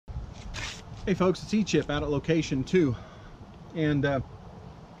Hey folks, it's E-Chip out at location 2, and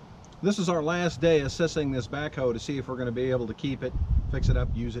this is our last day assessing this backhoe to see if we're going to be able to keep it, fix it up,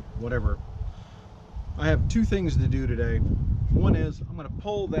 use it, whatever. I have two things to do today. One is I'm going to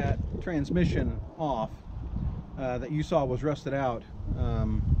pull that transmission off that you saw was rusted out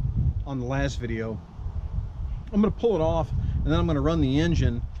on the last video. I'm going to pull it off, and then I'm going to run the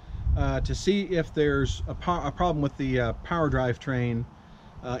engine to see if there's a problem with the power drive train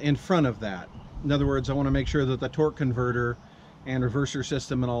in front of that. In other words, I want to make sure that the torque converter and reverser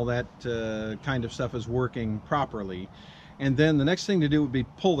system and all that kind of stuff is working properly. And then the next thing to do would be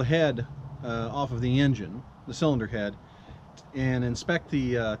pull the head off of the engine, the cylinder head, and inspect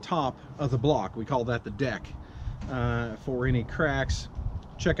the top of the block. We call that the deck, for any cracks.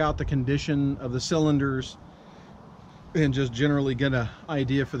 Check out the condition of the cylinders and just generally get an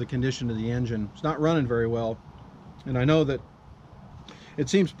idea for the condition of the engine. It's not running very well, and I know that it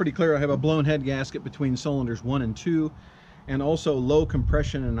seems pretty clear. I have a blown head gasket between cylinders 1 and 2, and also low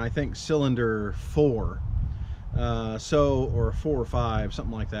compression in, I think, cylinder 4, or 4 or 5,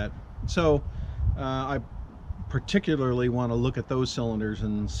 something like that. So I particularly want to look at those cylinders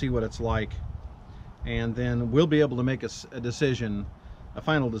and see what it's like, and then we'll be able to make a decision, a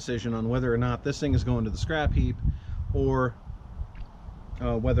final decision, on whether or not this thing is going to the scrap heap or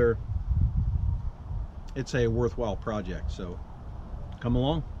whether it's a worthwhile project. So come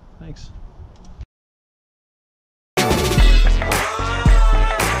along. Thanks.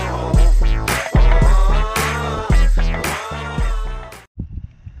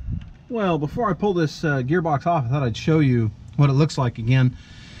 Well, before I pull this gearbox off, I thought I'd show you what it looks like again.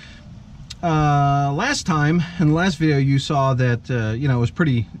 Last time, in the last video, you saw that you know, it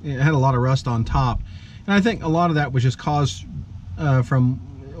had a lot of rust on top, and I think a lot of that was just caused from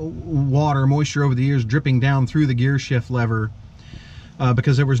water, moisture over the years dripping down through the gear shift lever,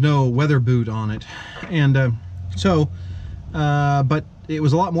 because there was no weather boot on it. And but it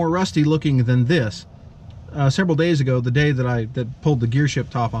was a lot more rusty looking than this. Several days ago, the day that I pulled the gear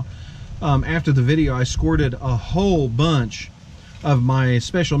shift top off, after the video, I squirted a whole bunch of my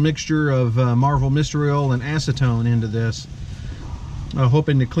special mixture of Marvel Mystery Oil and acetone into this,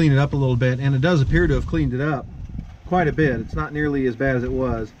 hoping to clean it up a little bit, and it does appear to have cleaned it up quite a bit. It's not nearly as bad as it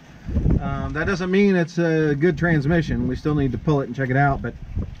was. That doesn't mean it's a good transmission. We still need to pull it and check it out, but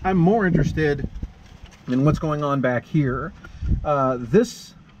I'm more interested in what's going on back here.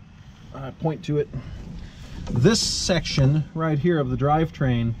 Point to it. This section right here of the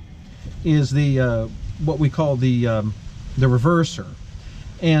drivetrain is the what we call the reverser,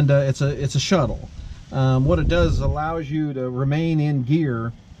 and it's a shuttle. What it does is allows you to remain in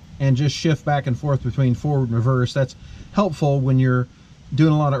gear and just shift back and forth between forward and reverse. That's helpful when you're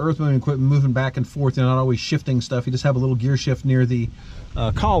doing a lot of earth moving equipment, moving back and forth. You're not always shifting stuff. You just have a little gear shift near the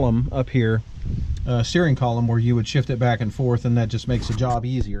column up here, steering column, where you would shift it back and forth, and that just makes the job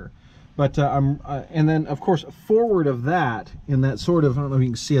easier. But and then of course forward of that, in that sort of, I don't know if you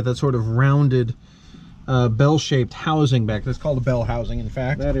can see it, that sort of rounded bell-shaped housing back, that's called a bell housing, in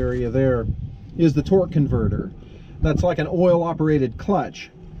fact, that area there is the torque converter. That's like an oil operated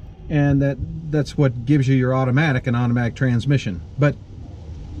clutch, and that's what gives you your automatic and automatic transmission. But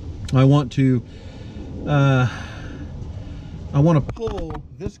I want to pull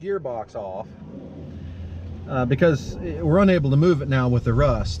this gearbox off because we're unable to move it now with the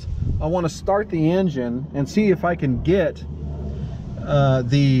rust. I want to start the engine and see if I can get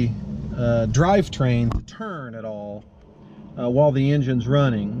the drivetrain to turn at all while the engine's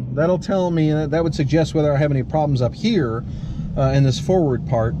running. That'll tell me, that would suggest whether I have any problems up here in this forward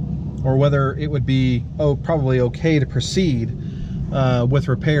part, or whether it would be probably okay to proceed with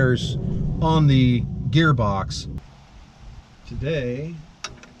repairs on the gearbox. Today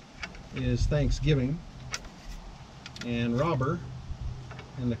is Thanksgiving, and Robert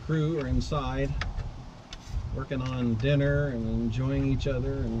and the crew are inside working on dinner and enjoying each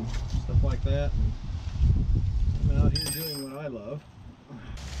other and stuff like that. And I'm out here doing what I love.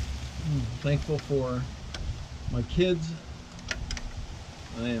 I'm thankful for my kids.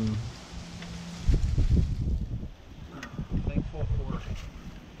 I am thankful for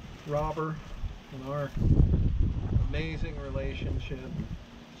Robert and our amazing relationship.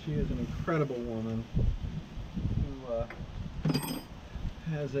 She is an incredible woman who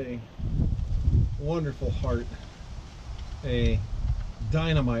has a wonderful heart, a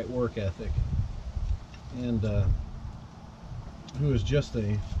dynamite work ethic, and who is just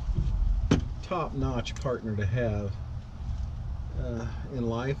a top-notch partner to have in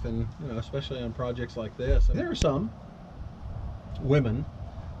life, and especially on projects like this. And there are some women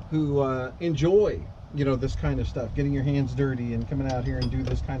who enjoy this kind of stuff, getting your hands dirty and coming out here and do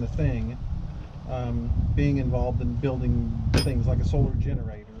this kind of thing. being involved in building things like a solar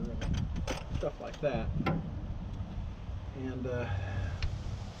generator and stuff like that. And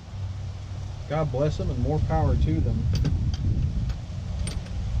God bless them and more power to them.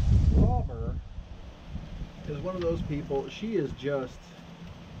 Robert is one of those people, she is just,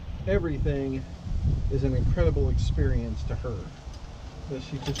 everything is an incredible experience to her. But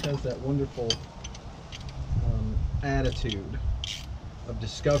she just has that wonderful attitude of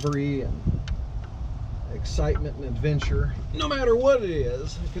discovery and excitement and adventure, no matter what it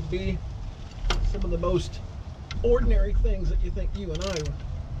is. It could be some of the most ordinary things that you think you and I,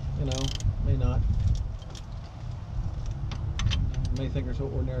 may think are so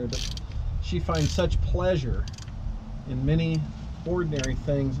ordinary, but she finds such pleasure in many ordinary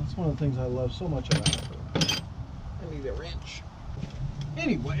things. That's one of the things I love so much about her. I need a wrench.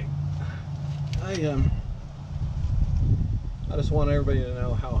 Anyway, I just want everybody to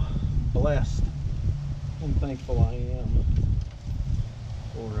know how blessed and thankful I am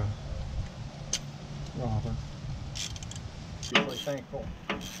for Robert. Really thankful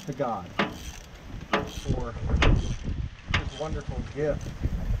to God for His wonderful gift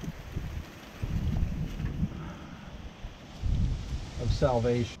of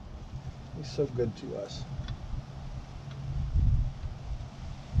salvation. He's so good to us.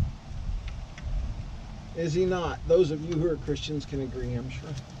 Is He not? Those of you who are Christians can agree, I'm sure.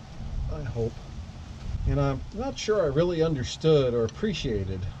 I hope. And I'm not sure I really understood or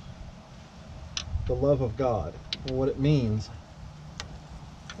appreciated the love of God and what it means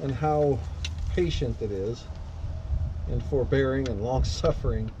and how patient it is and forbearing and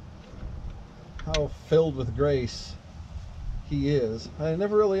long-suffering, how filled with grace He is. I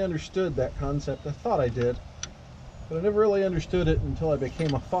never really understood that concept. I thought I did, but I never really understood it until I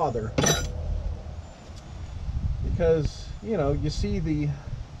became a father. Because, you know, you see the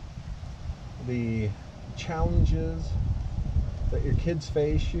challenges that your kids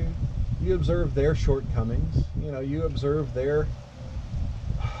face. You observe their shortcomings. You know, you observe their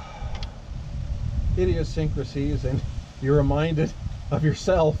idiosyncrasies, and you're reminded of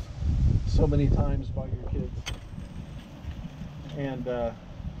yourself so many times by your kids.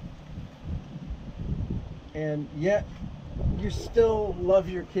 And yet you still love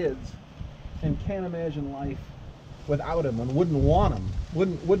your kids and can't imagine life without them, and wouldn't want them,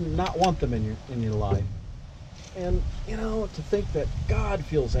 wouldn't not want them in your life. And you know, to think that God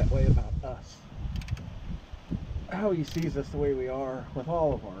feels that way about us, how He sees us the way we are with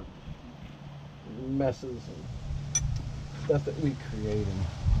all of our messes and stuff that we create, and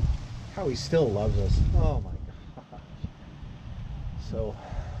how He still loves us. Oh my gosh. So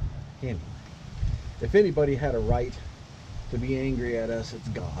anyway, if anybody had a right to be angry at us, it's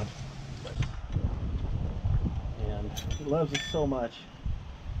God. And He loves us so much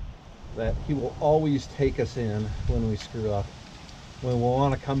that He will always take us in when we screw up, when we'll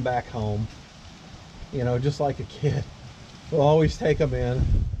want to come back home. You know, just like a kid, we'll always take them in.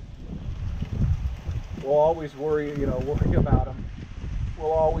 We'll always worry about them.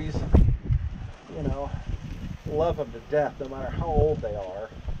 We'll always, love them to death, no matter how old they are.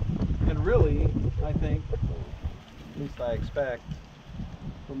 And really, I think, at least I expect,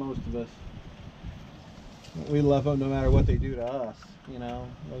 for most of us, we love them no matter what they do to us,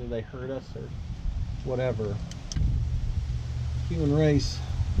 whether they hurt us or whatever. Human race,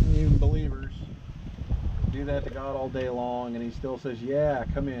 and even believers, do that to God all day long, and He still says, yeah,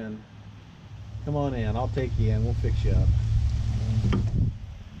 come in. Come on in, I'll take you in, we'll fix you up.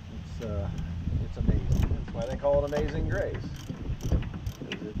 It's amazing. That's why they call it Amazing Grace.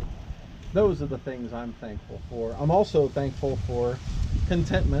 Those are the things I'm thankful for. I'm also thankful for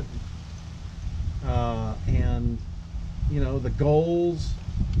contentment, and the goals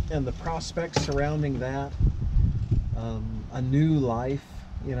and the prospects surrounding that. A new life,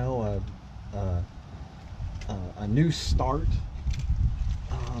 a new start,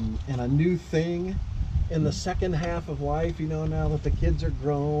 and a new thing in the second half of life, now that the kids are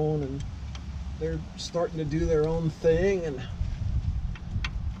grown and they're starting to do their own thing, and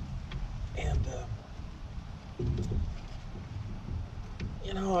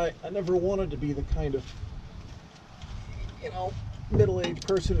I never wanted to be the kind of middle-aged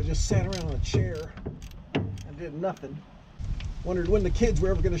person who just sat around in a chair and did nothing. Wondered when the kids were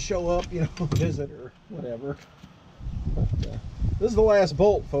ever going to show up, visit or whatever. But this is the last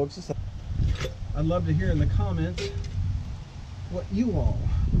bolt, folks. I'd love to hear in the comments what you all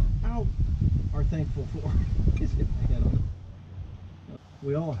are thankful for.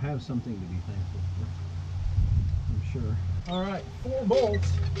 We all have something to be thankful for, I'm sure. All right, 4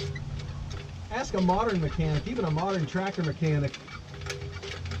 bolts. Ask a modern mechanic, even a modern tractor mechanic,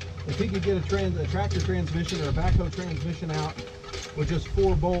 If he could get a tractor transmission or a backhoe transmission out with just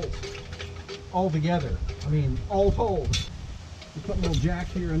 4 bolts all together, I mean, all told. We put a little jack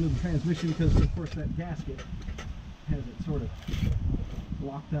here under the transmission because, of course, that gasket has it sort of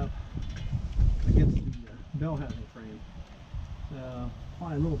locked up against the bell housing frame.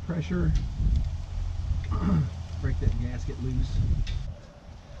 Apply a little pressure, break that gasket loose.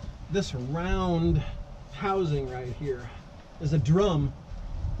 This round housing right here is a drum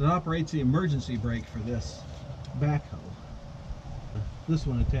that operates the emergency brake for this backhoe. This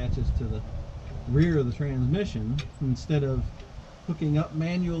one attaches to the rear of the transmission instead of hooking up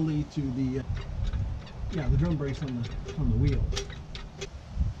manually to the drum brakes on the wheel.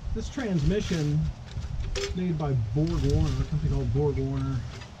 This transmission is made by borg-warner, a company called borg-warner.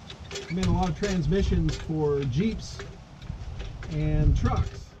 They made a lot of transmissions for Jeeps and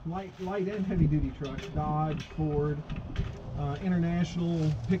trucks, light and heavy duty trucks, Dodge, Ford,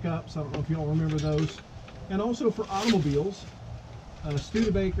 International pickups. I don't know if y'all remember those, and also for automobiles,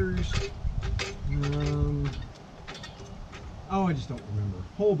 Studebakers. I just don't remember.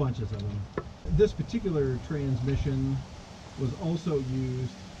 Whole bunches of them. This particular transmission was also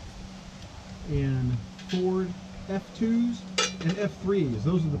used in Ford F2s and F3s.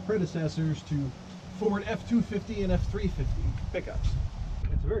 Those are the predecessors to Ford F250 and F350 pickups.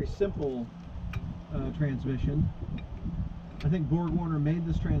 It's a very simple transmission. I think borg-warner made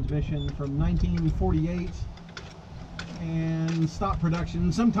this transmission from 1948 and stopped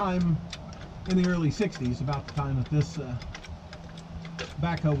production sometime in the early 60s, about the time that this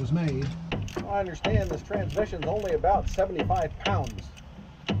backhoe was made. I understand this transmission is only about 75 pounds.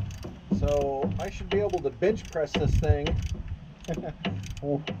 So I should be able to bench press this thing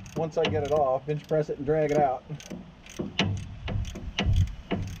well, once I get it off, bench press it and drag it out.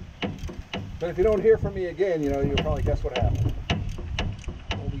 But if you don't hear from me again, you'll probably guess what happened.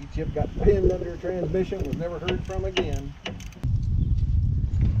 Old Egypt got pinned under a transmission, was never heard from again.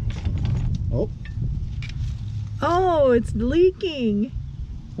 Oh, it's leaking.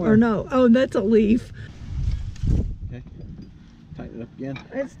 Where? Or no, oh, that's a leaf. Okay, tighten it up again.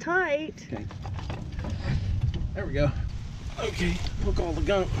 It's tight. Okay, there we go. Okay, look, all the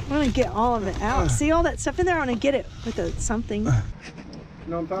gunk. I want to get all of it out. See all that stuff in there? I want to get it with something. You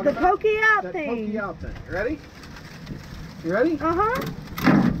know what I'm talking The about? pokey out That thing. pokey out thing. You ready? You ready? Uh-huh.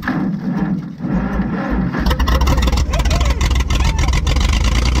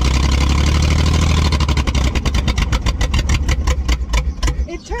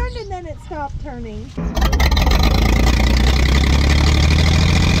 It turned and then it stopped turning.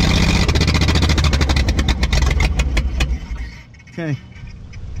 Okay,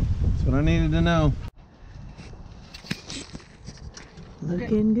 that's what I needed to know.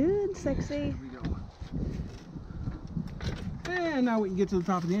 Looking good, sexy. Here we go. And now we can get to the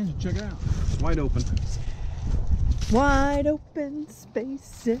top of the engine. Check it out. It's wide open. Wide open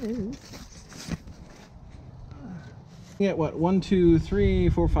spaces. You get what? 1, 2, 3,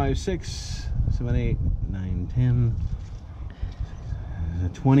 4, 5, 6, 7, 8, 9, 10,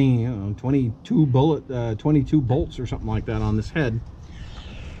 20, 22 bolts or something like that on this head.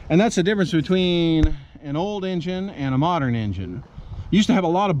 And that's the difference between an old engine and a modern engine. You used to have a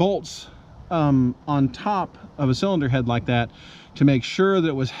lot of bolts on top of a cylinder head like that to make sure that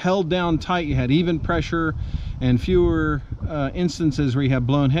it was held down tight. You had even pressure and fewer instances where you have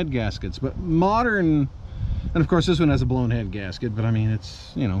blown head gaskets. But modern, and of course this one has a blown head gasket, but I mean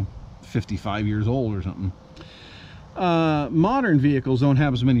it's 55 years old or something. Modern vehicles don't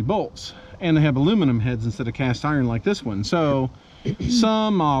have as many bolts, and they have aluminum heads instead of cast iron like this one. So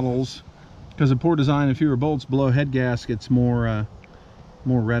some models, because of poor design and fewer bolts, blow head gaskets more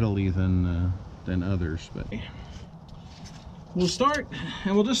readily than others. But we'll start,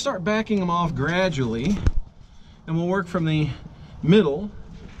 and we'll just start backing them off gradually, and we'll work from the middle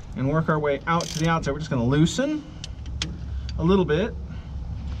and work our way out to the outside. We're just going to loosen a little bit.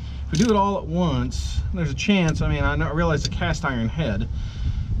 If we do it all at once, there's a chance, I realize the cast iron head,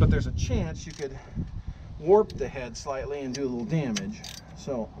 but there's a chance you could warp the head slightly and do a little damage.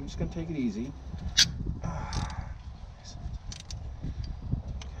 So I'm just going to take it easy.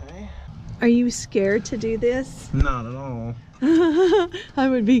 Okay. Are you scared to do this? Not at all. I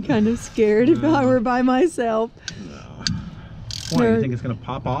would be kind of scared if I were by myself. No. Why, you think it's going to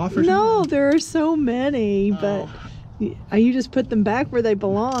pop off or something? No, there are so many, but you just put them back where they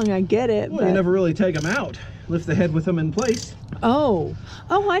belong. I get it. Well, but you never really take them out. Lift the head with them in place. Oh,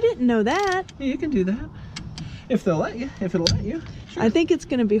 I didn't know that. Yeah, you can do that. If they'll let you, if it'll let you. Sure. I think it's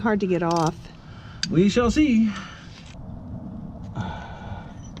going to be hard to get off. We shall see.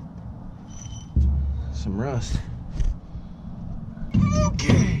 Some rust.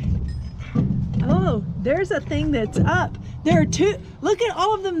 Okay. There's a thing that's up. There are two. Look at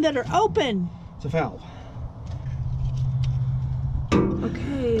all of them that are open. It's a valve.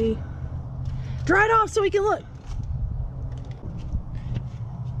 Okay. Dry it off so we can look.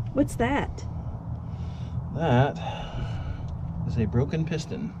 What's that? That is a broken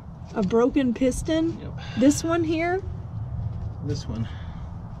piston. A broken piston? Yep. This one here? This one.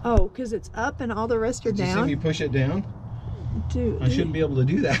 Oh, because it's up and all the rest are Did down? you see me push it down? Dude, I shouldn't be able to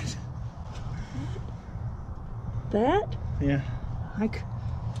do that. That? Yeah. Like.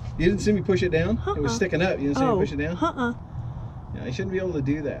 You didn't see me push it down? It was sticking up. You didn't see me push it down? Yeah, I shouldn't be able to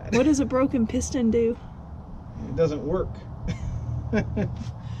do that. What does a broken piston do? It doesn't work.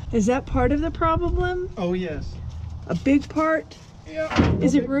 Is that part of the problem? Oh, yes. A big part? Yeah.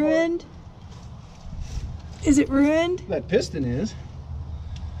 Is it ruined? Is it ruined? That piston is.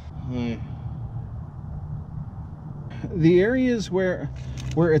 The areas where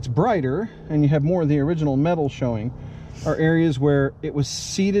it's brighter and you have more of the original metal showing are areas where it was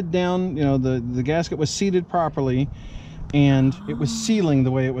seated down, you know, the gasket was seated properly and it was sealing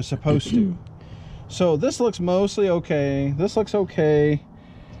the way it was supposed to. So this looks mostly okay. This looks okay.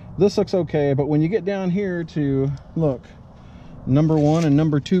 This looks okay. But when you get down here to look, number 1 and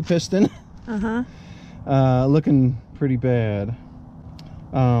number 2 piston, looking pretty bad.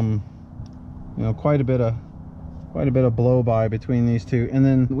 You know, quite a bit of blow by between these two. And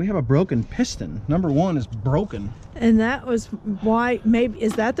then we have a broken piston. Number 1 is broken. And that was why, maybe,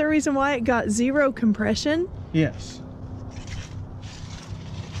 is that the reason why it got 0 compression? Yes.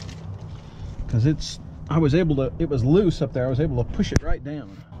 Because it was loose up there. I was able to push it right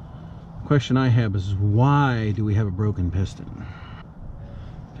down. Question I have is, why do we have a broken piston?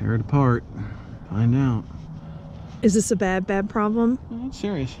 Tear it apart, find out. Is this a bad problem? No, it's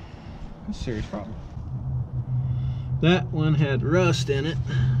serious. It's a serious problem. That one had rust in it,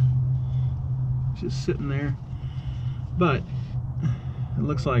 just sitting there. But it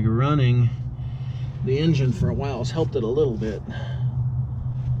looks like running the engine for a while has helped it a little bit.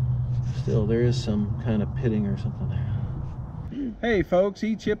 Still, there is some kind of pitting or something there. Hey folks,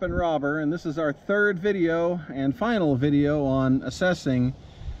 Chip and Robber, and this is our 3rd video and final video on assessing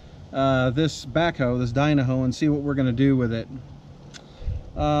this backhoe, this Dyna hoe, and see what we're going to do with it.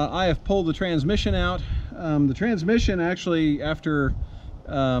 I have pulled the transmission out. The transmission actually, after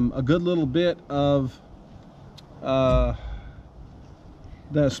a good little bit of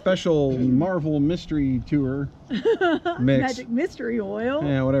the special Marvel Mystery Tour mix. Magic Mystery Oil.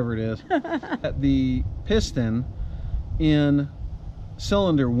 Yeah, whatever it is. The piston in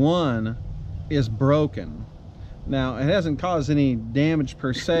cylinder 1 is broken. Now, it hasn't caused any damage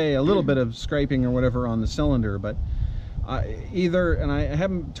per se, a little bit of scraping or whatever on the cylinder, but and I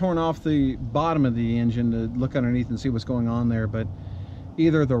haven't torn off the bottom of the engine to look underneath and see what's going on there, but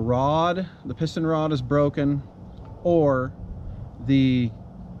either the piston rod is broken, or the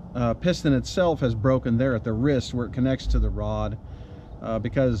piston itself has broken there at the wrist where it connects to the rod,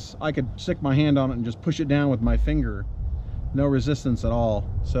 because I could stick my hand on it and just push it down with my finger, no resistance at all.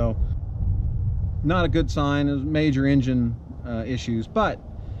 So not a good sign. It's major engine issues, but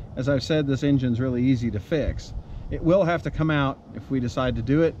as I've said, this engine's really easy to fix. It will have to come out if we decide to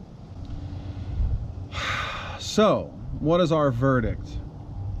do it. So what is our verdict?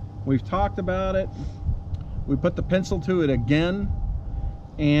 We've talked about it, we put the pencil to it again,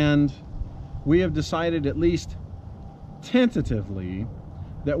 and we have decided, at least tentatively,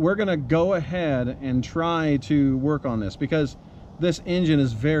 that we're going to go ahead and try to work on this, because this engine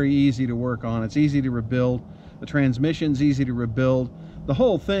is very easy to work on. It's easy to rebuild. The transmission's easy to rebuild. The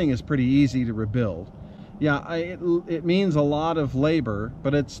whole thing is pretty easy to rebuild. Yeah, it means a lot of labor,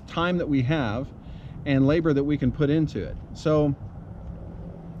 but it's time that we have and labor that we can put into it. So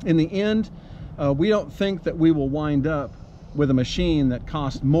in the end, we don't think that we will wind up with a machine that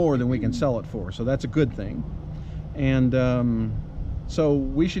costs more than we can sell it for. So that's a good thing. And so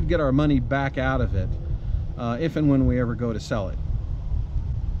we should get our money back out of it if and when we ever go to sell it.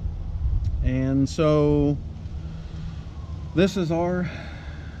 And so this is our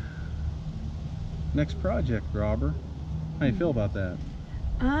next project, Robert. How do you feel about that?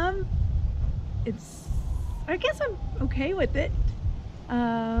 I guess I'm okay with it.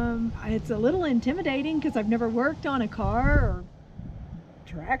 It's a little intimidating because I've never worked on a car or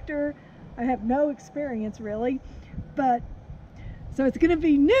tractor. I have no experience really, but so it's gonna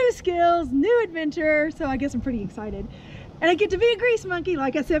be new skills, new adventure, so I guess I'm pretty excited. And I get to be a grease monkey,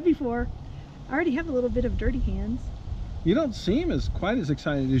 like I said before. I already have a little bit of dirty hands. You don't seem quite as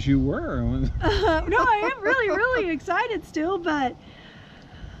excited as you were. No, I am really excited still, but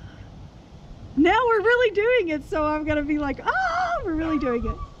now we're really doing it, so I'm gonna be like, oh, we're really doing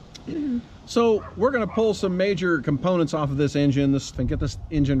it. So we're going to pull some major components off of this engine and get this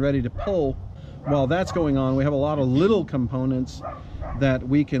engine ready to pull. While that's going on, we have a lot of little components that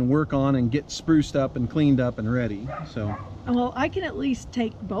we can work on and get spruced up and cleaned up and ready. So, well, I can at least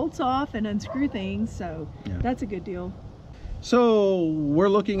take bolts off and unscrew things, so yeah. That's a good deal. So we're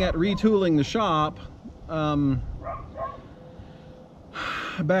looking at retooling the shop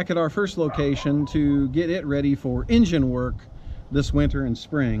back at our first location to get it ready for engine work this winter and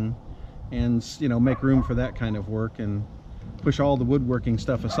spring, and make room for that kind of work and push all the woodworking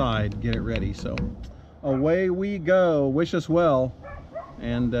stuff aside, get it ready. So away we go. Wish us well,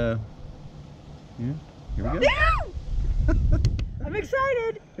 and yeah, here we go. I'm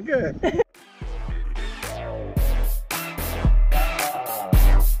excited. Good.